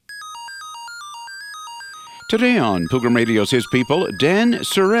Today on Pilgrim Radio's His People, Dan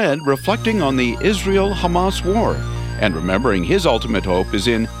Sered reflecting on the Israel-Hamas war and remembering his ultimate hope is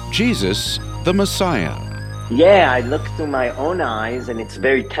in Jesus, the Messiah. Yeah, I look through my own eyes and it's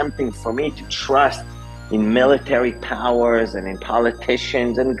very tempting for me to trust in military powers and in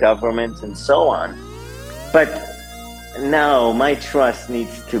politicians and governments and so on. But no, my trust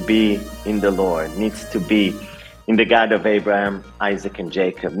needs to be in the Lord, needs to be in the God of Abraham, Isaac, and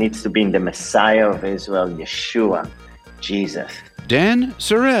Jacob, needs to be in the Messiah of Israel, Yeshua, Jesus. Dan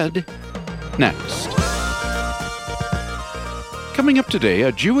Sered, next. Coming up today,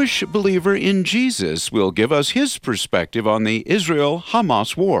 a Jewish believer in Jesus will give us his perspective on the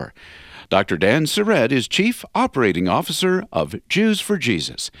Israel-Hamas war. Dr. Dan Sered is Chief Operating Officer of Jews for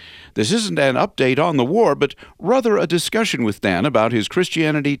Jesus. This isn't an update on the war, but rather a discussion with Dan about his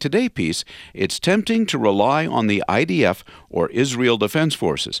Christianity Today piece. It's tempting to rely on the IDF or Israel Defense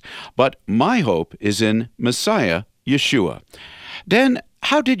Forces, but my hope is in Messiah, Yeshua. Dan,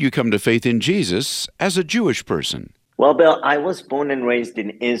 how did you come to faith in Jesus as a Jewish person? Well, Bill, I was born and raised in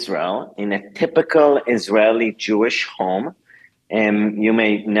Israel, in a typical Israeli Jewish home. And you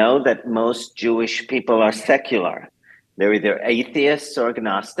may know that most Jewish people are secular. They're either atheists or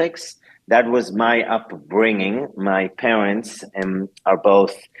agnostics. That was my upbringing. My parents are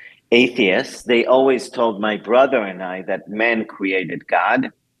both atheists. They always told my brother and I that man created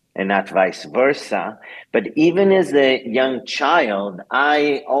God and not vice versa. But even as a young child,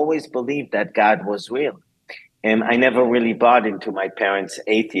 I always believed that God was real. And I never really bought into my parents'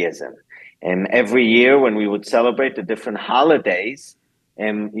 atheism. And every year when we would celebrate the different holidays,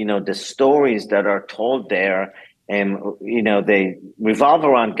 the stories that are told there, they revolve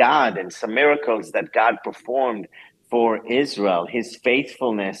around God and some miracles that God performed for Israel, his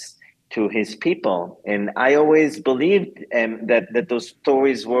faithfulness to his people. And I always believed that those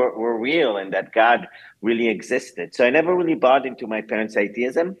stories were real and that God really existed. So I never really bought into my parents'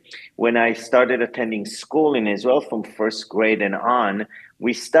 atheism. When I started attending school in Israel from first grade and on,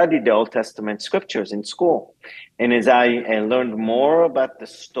 we studied the Old Testament scriptures in school. And as I learned more about the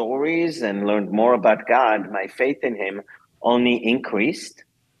stories and learned more about God, my faith in him only increased.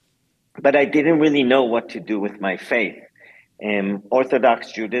 But I didn't really know what to do with my faith.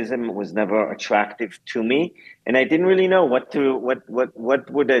 Orthodox Judaism was never attractive to me, and I didn't really know what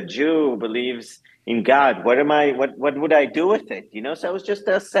would a Jew who believes in God? What would I do with it? So I was just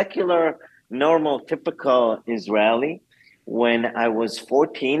a secular, normal, typical Israeli. When I was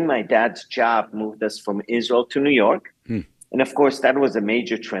 14, my dad's job moved us from Israel to New York. And of course, that was a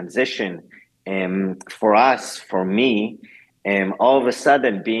major transition for us, for me. All of a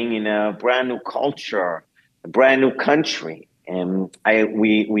sudden, being in a brand new culture, a brand new country.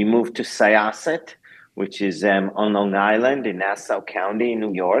 We moved to Syosset, which is on Long Island in Nassau County in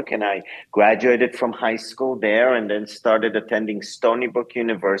New York. And I graduated from high school there and then started attending Stony Brook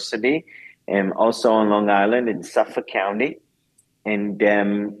University, also on Long Island in Suffolk County. And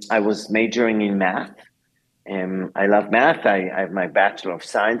I was majoring in math. I love math. I have my Bachelor of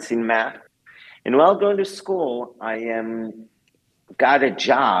Science in math. And while going to school, I got a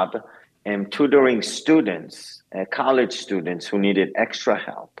job tutoring students, college students who needed extra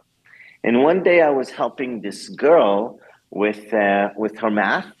help. And one day I was helping this girl with her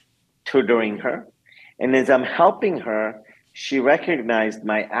math, tutoring her. And as I'm helping her, she recognized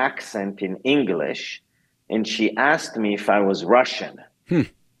my accent in English, and she asked me if I was Russian.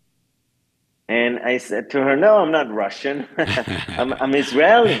 And I said to her, no, I'm not Russian. I'm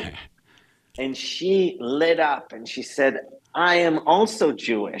Israeli. And she lit up and she said, I am also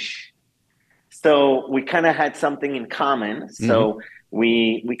Jewish. So we kind of had something in common. So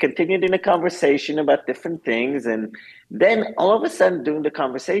we continued in a conversation about different things. And then all of a sudden during the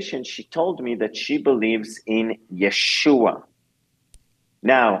conversation, she told me that she believes in Yeshua.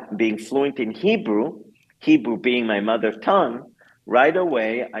 Now, being fluent in Hebrew being my mother tongue, right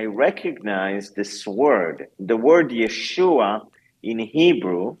away I recognized this word. The word Yeshua in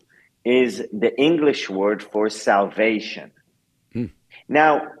Hebrew is the English word for salvation.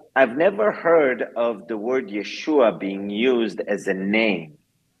 Now, I've never heard of the word Yeshua being used as a name.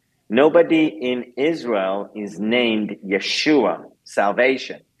 Nobody in Israel is named Yeshua,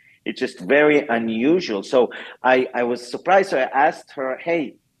 salvation. It's just very unusual. So I was surprised. So I asked her,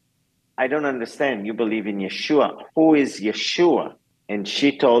 hey, I don't understand. You believe in Yeshua. Who is Yeshua? And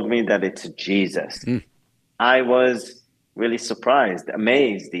she told me that it's Jesus. I was really surprised,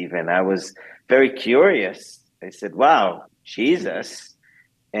 amazed even. I was very curious. I said, wow, Jesus.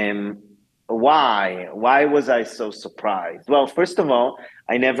 And why? Why was I so surprised? Well, first of all,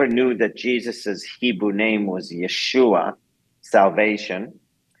 I never knew that Jesus's Hebrew name was Yeshua, salvation.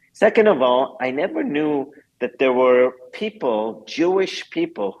 Second of all, I never knew that there were people, Jewish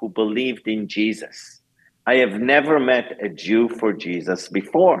people, who believed in Jesus. I have never met a Jew for Jesus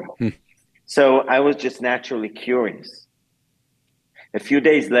before. So I was just naturally curious. A few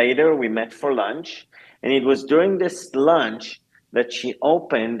days later, we met for lunch, and it was during this lunch that she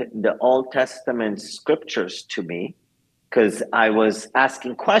opened the Old Testament scriptures to me because I was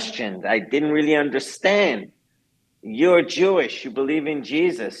asking questions. I didn't really understand. You're Jewish, you believe in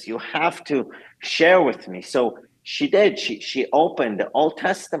Jesus, you have to share with me. So she did. She opened the Old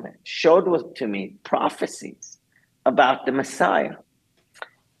Testament, showed to me prophecies about the Messiah.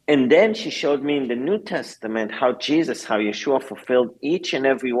 And then she showed me in the New Testament how Yeshua fulfilled each and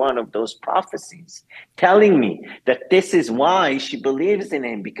every one of those prophecies, telling me that this is why she believes in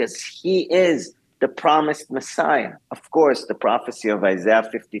him, because he is the promised Messiah. Of course, the prophecy of Isaiah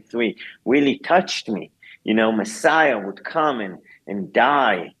 53 really touched me. You know, Messiah would come and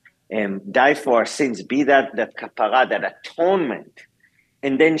die for our sins, be that kapara, that atonement.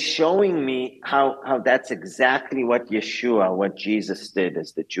 And then showing me how that's exactly what Yeshua, what Jesus did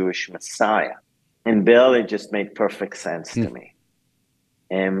as the Jewish Messiah. And Bill, it just made perfect sense to me.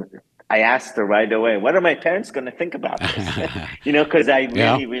 And I asked her right away, what are my parents going to think about this? You know, because I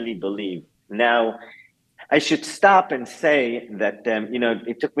really, really believe. Now, I should stop and say that, you know,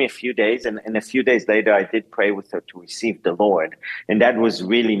 it took me a few days, and a few days later, I did pray with her to receive the Lord. And that was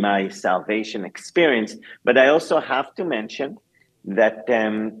really my salvation experience. But I also have to mention that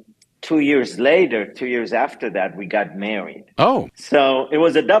 2 years later, 2 years after that, we got married. Oh. So it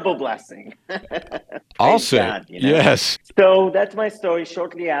was a double blessing. I'll Praise say, God, you know? yes. So that's my story.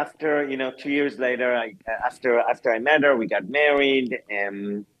 Shortly after, you know, 2 years later, after I met her, we got married.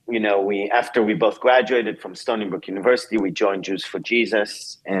 And, you know, after we both graduated from Stony Brook University, we joined Jews for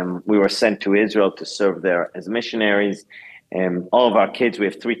Jesus. And we were sent to Israel to serve there as missionaries. And all of our kids, we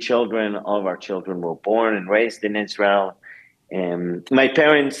have 3 children. All of our children were born and raised in Israel. My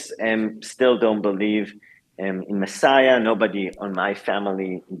parents still don't believe in Messiah. Nobody on my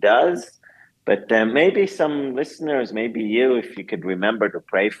family does. But maybe some listeners, maybe you, if you could remember to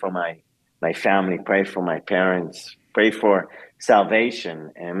pray for my family, pray for my parents, pray for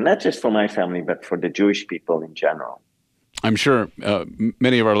salvation, and not just for my family, but for the Jewish people in general. I'm sure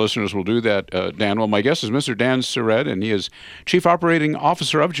many of our listeners will do that, Dan. Well, my guest is Mr. Dan Sered, and he is Chief Operating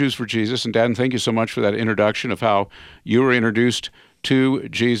Officer of Jews for Jesus. And Dan, thank you so much for that introduction of how you were introduced to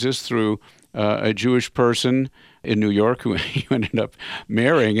Jesus through a Jewish person in New York who you ended up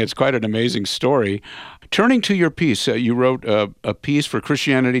marrying. It's quite an amazing story. Turning to your piece, you wrote a piece for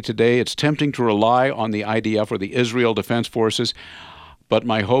Christianity Today. It's tempting to rely on the IDF or the Israel Defense Forces, but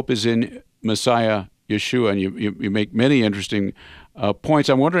my hope is in Messiah Yeshua, and you make many interesting points.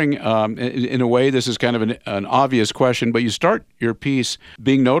 I'm wondering, in a way, this is kind of an obvious question, but you start your piece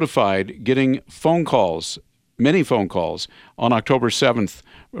being notified, getting phone calls, many phone calls, on October 7th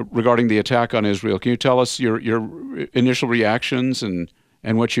regarding the attack on Israel. Can you tell us your initial reactions and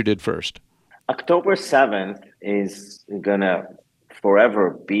what you did first? October 7th is going to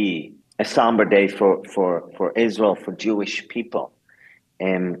forever be a somber day for Israel, for Jewish people.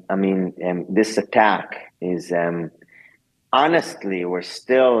 This attack is, honestly, we're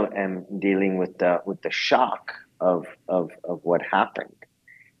still dealing with the shock of what happened.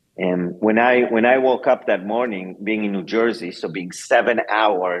 And when I woke up that morning, being in New Jersey, so being 7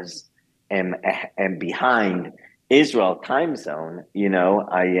 hours and behind Israel time zone, you know,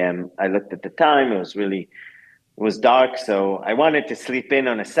 I looked at the time. It was dark, so I wanted to sleep in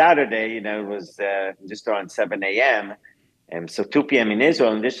on a Saturday. You know, it was just around 7 a.m. So 2 p.m. in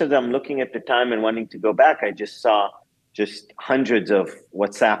Israel. And just as I'm looking at the time and wanting to go back, I just saw just hundreds of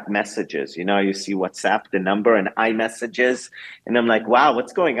WhatsApp messages. You know, you see WhatsApp, the number, and iMessages. And I'm like, wow,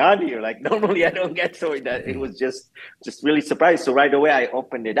 what's going on here? Like, normally I don't get so that. It was just really surprised. So right away I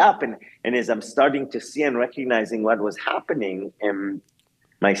opened it up. And as I'm starting to see and recognizing what was happening,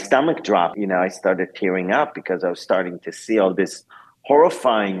 my stomach dropped. You know, I started tearing up because I was starting to see all this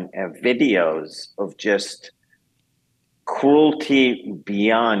horrifying videos of just cruelty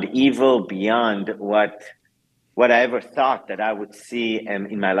beyond, evil beyond what I ever thought that I would see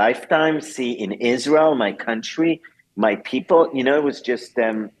in my lifetime, see in Israel, my country, my people. You know, it was just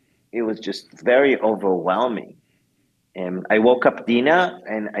very overwhelming. I woke up Dina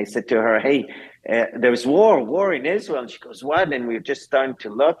and I said to her, hey, there's war in Israel. And she goes, what? And we're just starting to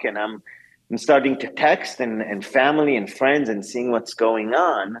look, and I'm starting to text and family and friends and seeing what's going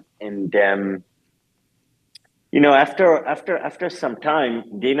on. And you know, after some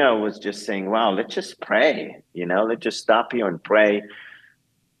time, Dina was just saying, wow, let's just pray, you know, let's just stop here and pray.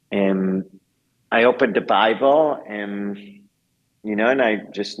 And I opened the Bible, and And I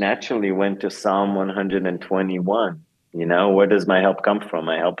just naturally went to Psalm 121. Where does my help come from?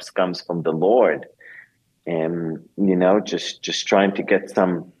 My help comes from the Lord. And, just trying to get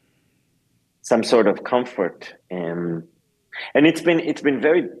some sort of comfort. And it's been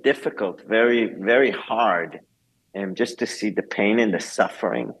very difficult, very, very hard, just to see the pain and the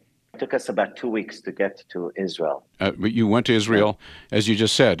suffering. It took us about 2 weeks to get to Israel. But you went to Israel, as you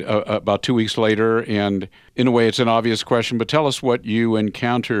just said, about 2 weeks later, and in a way it's an obvious question, but tell us what you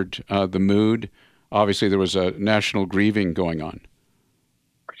encountered, the mood. Obviously there was a national grieving going on.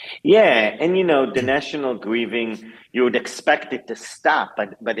 Yeah, and the national grieving, you would expect it to stop,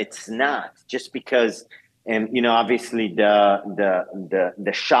 but it's not. Just because, obviously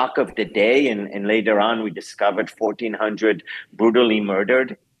the shock of the day, and later on we discovered 1,400 brutally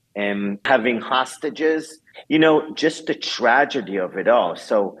murdered, and having hostages. Just the tragedy of it all.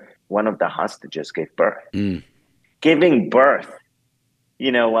 So one of the hostages gave birth. Giving birth,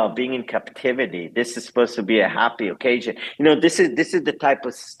 while being in captivity. This is supposed to be a happy occasion. This is the type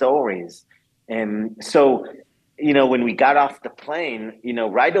of stories. And so, when we got off the plane,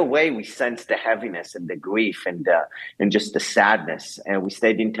 right away we sensed the heaviness and the grief and just the sadness. And we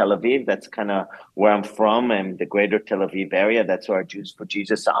stayed in Tel Aviv. That's kind of where I'm from, and the greater Tel Aviv area. That's where our Jews for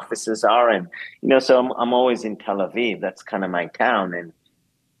Jesus offices are. And, so I'm always in Tel Aviv. That's kind of my town. And,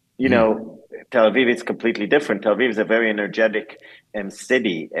 Tel Aviv is completely different. Tel Aviv is a very energetic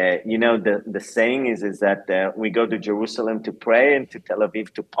city. The saying is that we go to Jerusalem to pray and to Tel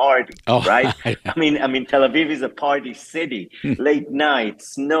Aviv to party, right? I mean, Tel Aviv is a party city. Late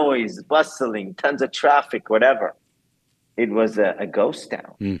nights, noise, bustling, tons of traffic, whatever. It was a ghost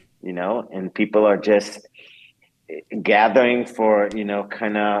town, and people are just gathering for,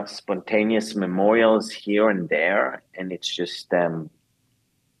 kind of spontaneous memorials here and there. And it's just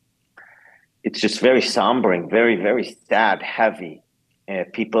very sombering, very, very sad, heavy.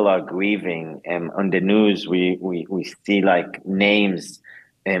 People are grieving. On the news, we see like names.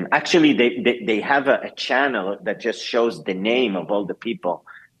 Actually, they have a channel that just shows the name of all the people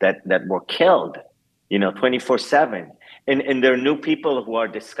that were killed, 24/7. And there are new people who are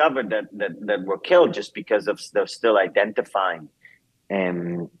discovered that were killed just because they're still identifying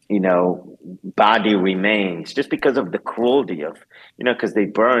body remains, just because of the cruelty of, because they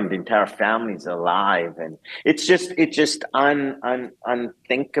burned entire families alive. And it's just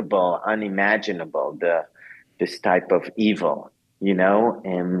unthinkable, unimaginable, this type of evil,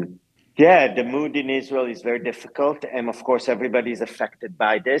 and yeah, the mood in Israel is very difficult. And of course, everybody is affected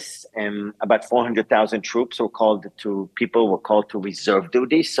by this. About 400,000 troops people were called to reserve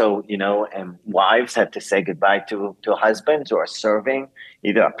duty. So, wives had to say goodbye to husbands who are serving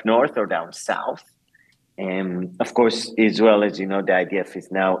either up north or down south. And of course, Israel, as you know, the IDF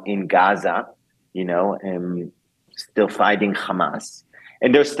is now in Gaza, still fighting Hamas.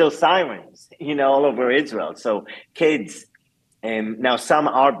 And there's still sirens, all over Israel. So kids, now some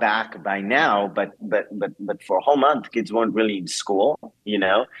are back by now, but for a whole month, kids weren't really in school,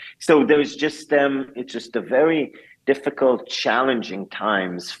 So there's just it's just a very difficult, challenging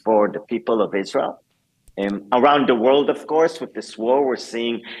times for the people of Israel. Around the world, of course, with this war, we're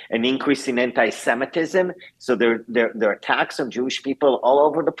seeing an increase in anti-Semitism. So there are attacks on Jewish people all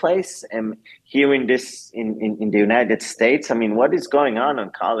over the place. And here in the United States, I mean, what is going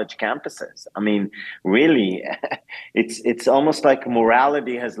on college campuses? I mean, really, it's almost like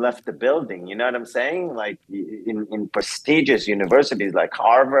morality has left the building. You know what I'm saying? Like in prestigious universities like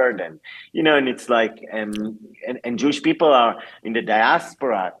Harvard, and and it's like and Jewish people are in the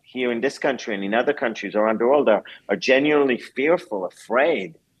diaspora here in this country and in other countries around the world are genuinely fearful,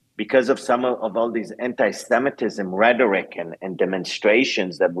 afraid, because of some of all these anti-Semitism rhetoric and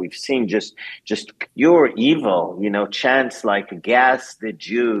demonstrations that we've seen, just pure evil, chants like gas the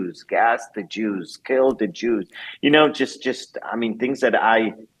Jews, kill the Jews, I mean, things that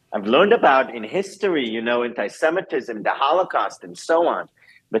I've learned about in history, anti-Semitism, the Holocaust, and so on.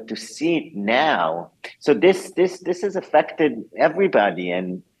 But to see it now, so this has affected everybody.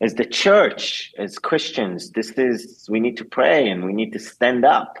 And as the church, as Christians, we need to pray and we need to stand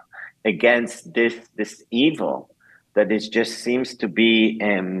up against this evil that just seems to be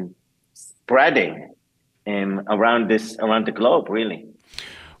spreading around the globe, really.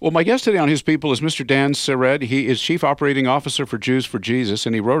 Well, my guest today on His People is Mr. Dan Sered. He is Chief Operating Officer for Jews for Jesus,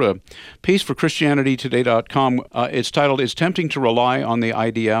 and he wrote a piece for ChristianityToday.com. It's titled, "It's Tempting to Rely on the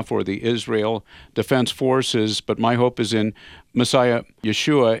IDF or the Israel Defense Forces, but my hope is in Messiah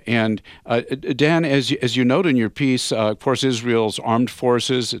Yeshua." And Dan, as you note in your piece, of course, Israel's armed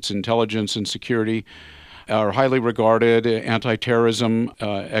forces, its intelligence and security, are highly regarded, anti-terrorism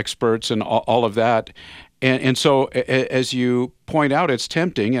experts and all of that. And so, as you point out, it's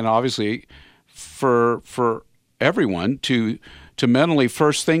tempting, and obviously, for everyone to mentally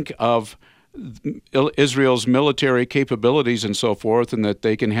first think of Israel's military capabilities and so forth, and that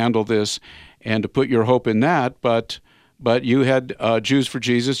they can handle this, and to put your hope in that. But you had Jews for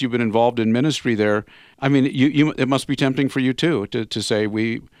Jesus. You've been involved in ministry there. I mean, it must be tempting for you too to say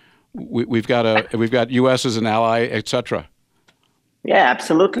we've got U.S. as an ally, etc. Yeah,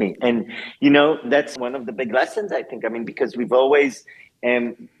 absolutely. And, that's one of the big lessons, I think. I mean, because we've always,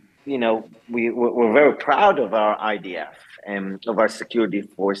 we're very proud of our IDF and of our security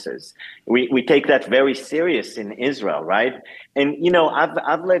forces. We take that very serious in Israel, right? And,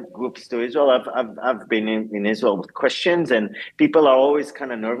 I've led groups to Israel. I've been in Israel with Christians, and people are always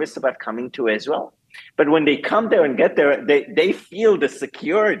kind of nervous about coming to Israel. But when they come there and get there, they feel the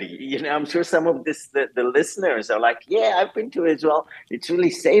security. I'm sure some of the listeners are like, yeah, I've been to Israel. It's really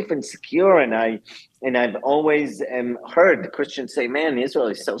safe and secure. And I've always heard Christians say, man, Israel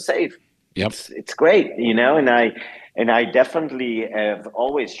is so safe. Yep. It's great, and I definitely have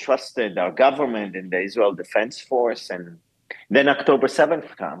always trusted our government and the Israel Defense Force. And then October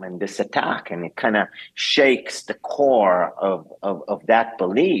 7th come and this attack, and it kind of shakes the core of that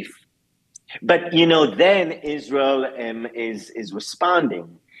belief. But then Israel is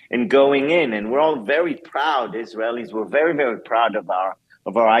responding and going in, and we're all very proud. Israelis, we're very, very proud of our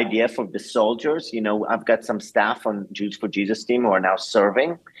IDF, of the soldiers. I've got some staff on Jews for Jesus team who are now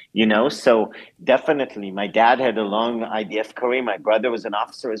serving. So definitely, my dad had a long IDF career. My brother was an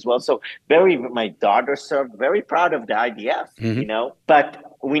officer as well. So my daughter served. Very proud of the IDF. Mm-hmm.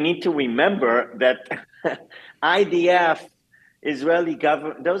 But we need to remember that IDF. Israeli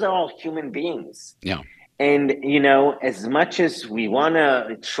government, those are all human beings. Yeah. And, as much as we want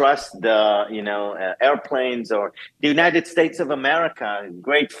to trust the, airplanes or the United States of America,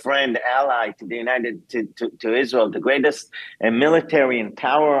 great friend, ally to to Israel, the greatest military and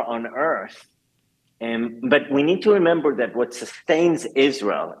power on earth. But we need to remember that what sustains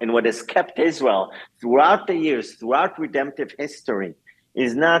Israel and what has kept Israel throughout the years, throughout redemptive history,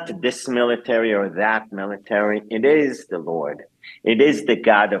 is not this military or that military. It is the Lord. It is the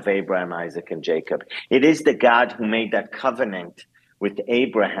God of Abraham, Isaac, and Jacob. It is the God who made that covenant with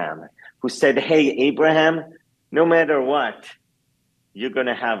Abraham, who said, hey, Abraham, no matter what, you're going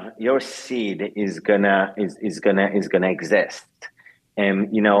to have, your seed is going to exist. And,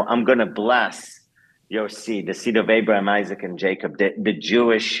 I'm going to bless your seed, the seed of Abraham, Isaac, and Jacob, the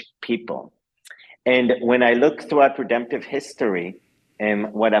Jewish people. And when I look throughout redemptive history,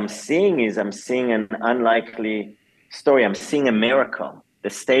 what I'm seeing an unlikely story. I'm seeing a miracle. The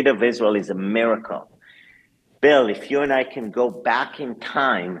state of Israel is a miracle. Bill, if you and I can go back in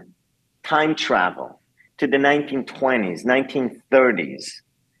time travel to the 1920s, 1930s,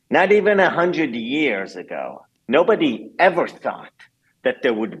 not even 100 years ago, nobody ever thought that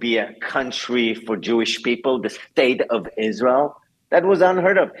there would be a country for Jewish people, the state of Israel. That was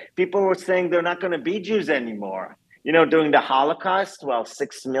unheard of. People were saying they're not going to be Jews anymore. During the Holocaust, while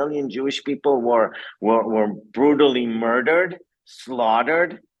 6 million Jewish people were brutally murdered,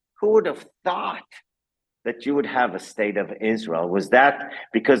 slaughtered, who would have thought that you would have a state of Israel? Was that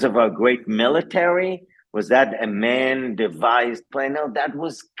because of our great military? Was that a man-devised plan? No, that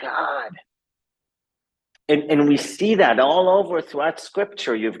was God. And we see that all over throughout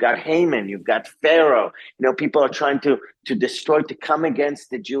Scripture. You've got Haman, you've got Pharaoh. People are trying to destroy, to come against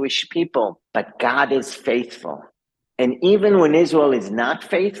the Jewish people. But God is faithful. And even when Israel is not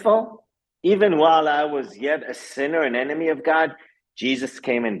faithful, even while I was yet a sinner, an enemy of God, Jesus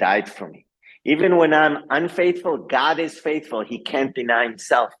came and died for me. Even when I'm unfaithful, God is faithful. He can't deny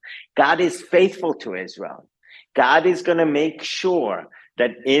himself. God is faithful to Israel. God is going to make sure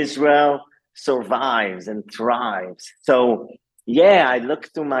that Israel survives and thrives. So, yeah, I look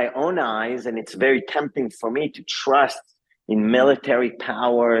through my own eyes, and it's very tempting for me to trust in military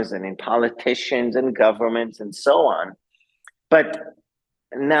powers and in politicians and governments and so on. But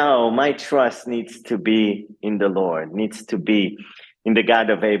no, my trust needs to be in the Lord, needs to be in the God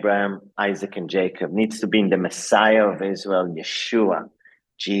of Abraham, Isaac, and Jacob, needs to be in the Messiah of Israel, Yeshua,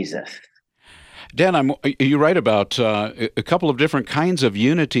 Jesus. Dan, you write about a couple of different kinds of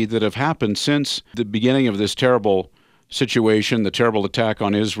unity that have happened since the beginning of this terrible situation, the terrible attack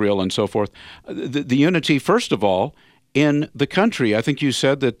on Israel and so forth. The unity, first of all, in the country. I think you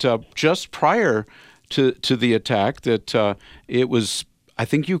said that just prior to the attack that it was, I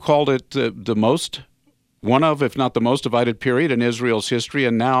think you called it the most, one of, if not the most divided period in Israel's history,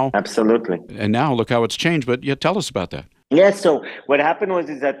 and now... Absolutely. And now look how it's changed, but yeah, tell us about that. Yeah, so what happened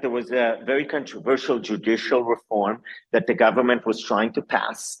is that there was a very controversial judicial reform that the government was trying to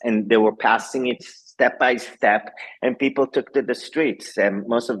pass, and they were passing it step by step, and people took to the streets. And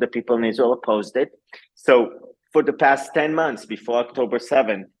most of the people in Israel opposed it. So for the past 10 months before October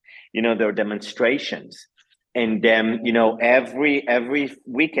 7th, there were demonstrations. And every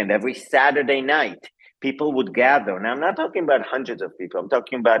weekend, every Saturday night, people would gather. Now, I'm not talking about hundreds of people. I'm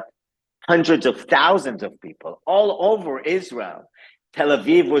talking about hundreds of thousands of people all over Israel. Tel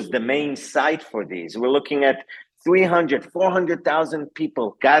Aviv was the main site for these. We're looking at 300, 400,000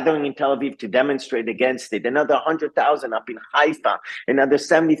 people gathering in Tel Aviv to demonstrate against it. Another 100,000 up in Haifa, another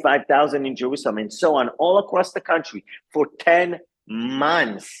 75,000 in Jerusalem, and so on, all across the country for 10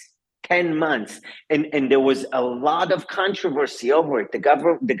 months. 10 months. And there was a lot of controversy over it. The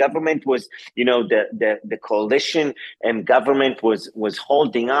government was, the coalition and government was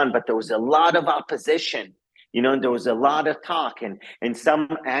holding on, but there was a lot of opposition. There was a lot of talk, and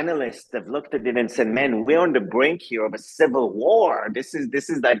some analysts have looked at it and said, man, we're on the brink here of a civil war. This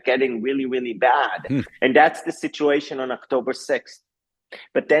is like getting really, really bad. And that's the situation on October 6th.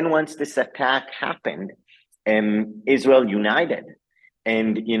 But then once this attack happened, Israel united.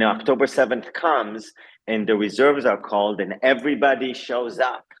 And, October 7th comes and the reserves are called and everybody shows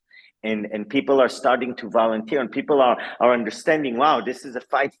up. And people are starting to volunteer, and people are understanding, wow, this is a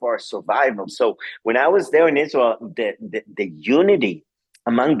fight for our survival. So when I was there in Israel, the unity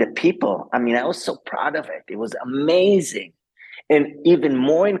among the people, I was so proud of it. It was amazing. And even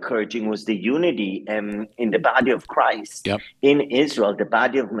more encouraging was the unity in the body of Christ. Yep. In Israel, the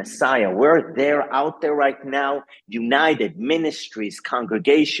body of Messiah. We're out there right now, united, ministries,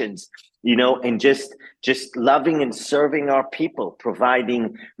 congregations, and just loving and serving our people,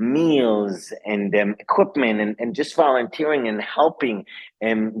 providing meals and equipment and just volunteering and helping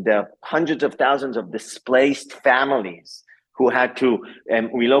the hundreds of thousands of displaced families who had to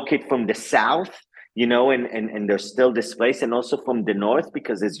relocate from the south, and they're still displaced, and also from the north,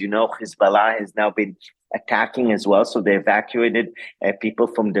 because as you know, Hezbollah has now been attacking as well. So they evacuated people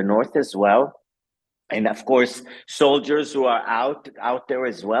from the north as well. And of course, soldiers who are out there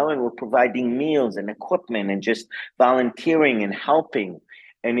as well, and we're providing meals and equipment and just volunteering and helping.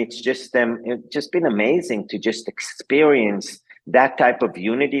 And it's just been amazing to just experience that type of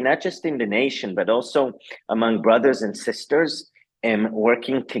unity, not just in the nation, but also among brothers and sisters, and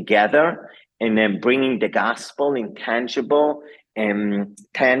working together, and then bringing the gospel in tangible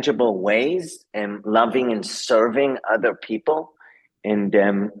ways, and loving and serving other people. And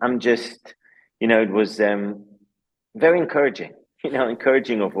I'm just, it was very encouraging,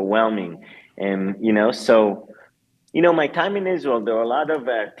 encouraging, overwhelming. So, my time in Israel, there were a lot of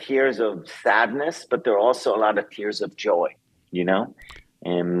tears of sadness, but there are also a lot of tears of joy, Dan,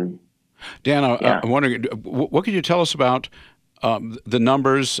 I'm wondering, what could you tell us about the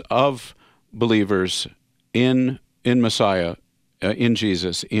numbers of believers in Messiah, in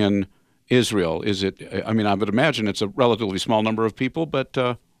Jesus, in Israel? Is it, I would imagine it's a relatively small number of people, but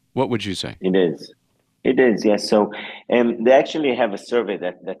what would you say? It is, yes. So they actually have a survey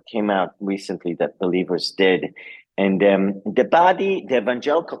that came out recently that believers did. And the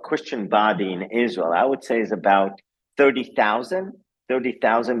evangelical Christian body in Israel, I would say, is about 30,000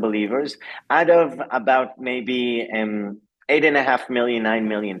 believers out of about maybe 8.5 million, 9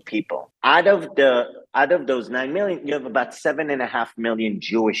 million people. Out of those 9 million, you have about 7.5 million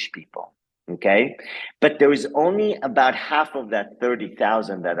Jewish people. Okay, but there is only about half of that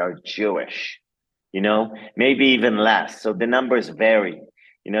 30,000 that are Jewish. Maybe even less. So the numbers vary.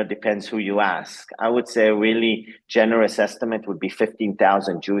 Depends who you ask. I would say a really generous estimate would be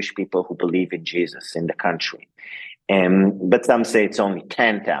 15,000 Jewish people who believe in Jesus in the country. But some say it's only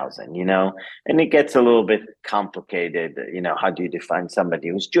 10,000, and it gets a little bit complicated. How do you define somebody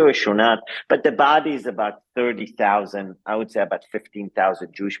who's Jewish or not? But the body is about 30,000. I would say about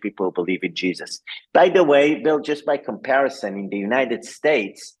 15,000 Jewish people who believe in Jesus. By the way, Bill, just by comparison, in the United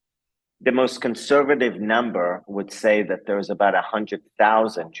States, the most conservative number would say that there's about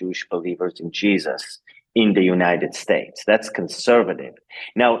 100,000 Jewish believers in Jesus in the United States. That's conservative.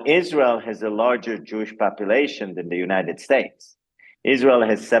 Now, Israel has a larger Jewish population than the United States. Israel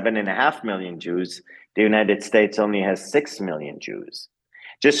has 7.5 million Jews. The United States only has 6 million Jews.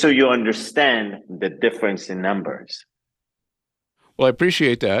 Just so you understand the difference in numbers. Well, I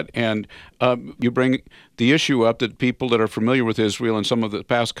appreciate that. And you bring the issue up that people that are familiar with Israel and some of the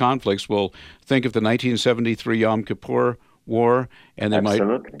past conflicts will think of the 1973 Yom Kippur War, and they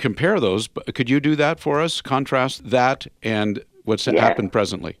Absolutely. might compare those. But could you do that for us? Contrast that and what's happened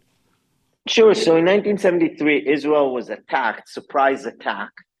presently? Sure. So in 1973, Israel was attacked, surprise attack.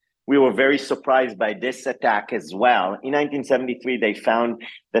 We were very surprised by this attack as well. In 1973, they found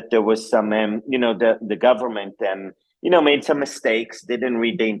that there was some, the government made some mistakes, didn't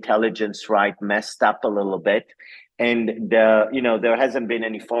read the intelligence right, messed up a little bit. And there hasn't been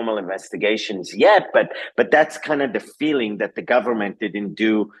any formal investigations yet, but that's kind of the feeling that the government didn't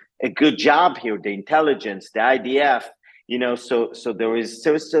do a good job here. The intelligence, the IDF, so there is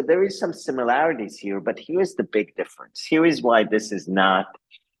some similarities here, but here's the big difference. Here is why this is not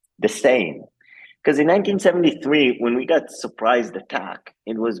the same. Because in 1973, when we got surprised attack,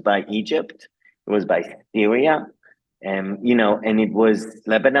 it was by Egypt, it was by Syria, and it was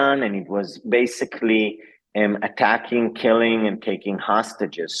Lebanon, and it was basically attacking, killing, and taking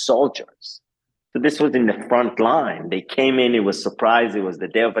hostages, soldiers. So this was in the front line. They came in, it was surprise, it was the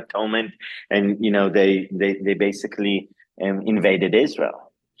Day of Atonement, and they basically invaded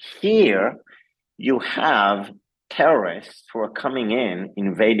Israel. Here, you have terrorists who are coming in,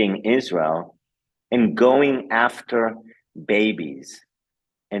 invading Israel, and going after babies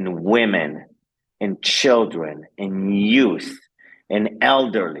and women and children and youth and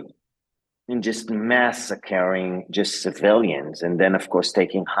elderly, and just massacring just civilians, and then of course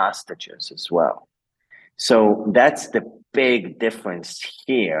taking hostages as well. So that's the big difference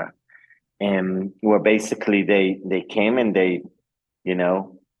here, where basically they came and they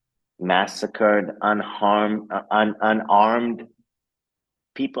massacred unarmed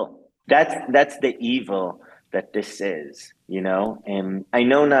people. That's the evil that this is, and I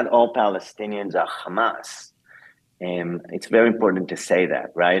know not all Palestinians are Hamas. It's very important to say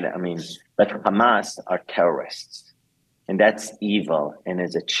that, right? I mean, but Hamas are terrorists, and that's evil. And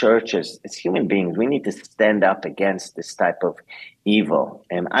as a church, as human beings, we need to stand up against this type of evil.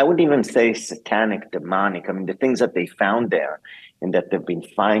 And I would even say satanic, demonic. I mean, the things that they found there and that they've been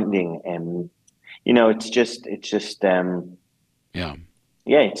finding, and it's just it's just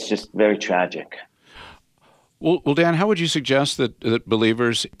very tragic. Well, Dan, how would you suggest that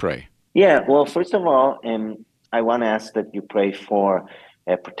believers pray? Yeah, well, first of all, I want to ask that you pray for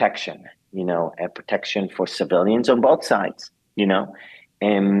protection, protection for civilians on both sides,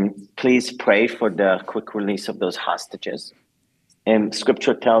 and please pray for the quick release of those hostages. And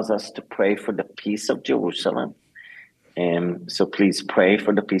Scripture tells us to pray for the peace of Jerusalem. So please pray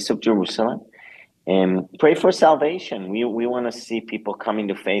for the peace of Jerusalem. And pray for salvation. We want to see people coming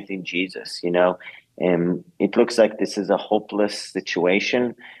to faith in Jesus, and it looks like this is a hopeless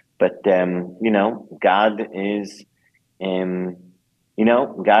situation, but God is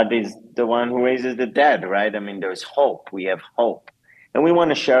God is the one who raises the dead, right? I mean, there's hope. We have hope, and we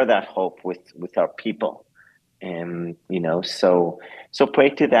want to share that hope with our people. And so pray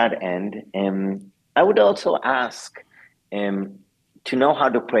to that end. And I would also ask to know how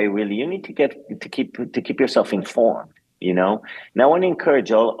to pray. Really, you need to keep yourself informed. And I want to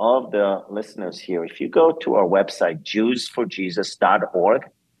encourage all of the listeners here. If you go to our website, JewsForJesus.org,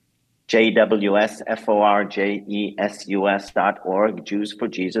 JewsForJesus.org,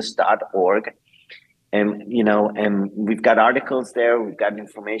 JewsForJesus.org. And we've got articles there, we've got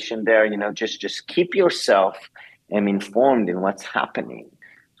information there. Just keep yourself informed in what's happening.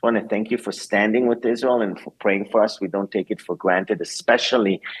 I want to thank you for standing with Israel and for praying for us. We don't take it for granted,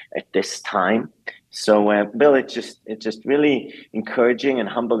 especially at this time. So, Bill, it's just really encouraging and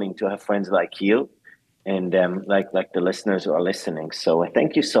humbling to have friends like you, and like the listeners who are listening. So,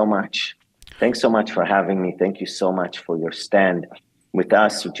 thank you so much. Thanks so much for having me. Thank you so much for your stand with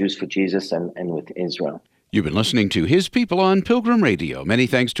us, with Jews for Jesus, and with Israel. You've been listening to His People on Pilgrim Radio. Many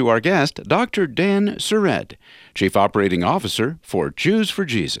thanks to our guest, Dr. Dan Sered, Chief Operating Officer for Jews for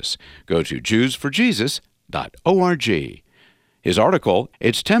Jesus. Go to jewsforjesus.org. His article,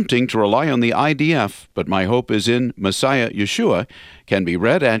 It's Tempting to Rely on the IDF, but My Hope is in Messiah Yeshua, can be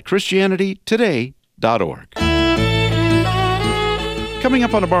read at ChristianityToday.org. Coming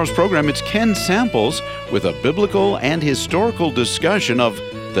up on tomorrow's program, it's Ken Samples with a biblical and historical discussion of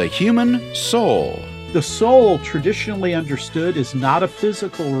the human soul. The soul, traditionally understood, is not a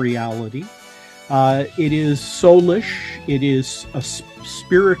physical reality. It is soulish. It is a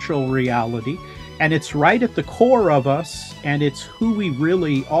spiritual reality. And it's right at the core of us, and it's who we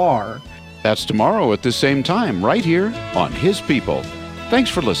really are. That's tomorrow at the same time, right here on His People. Thanks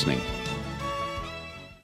for listening.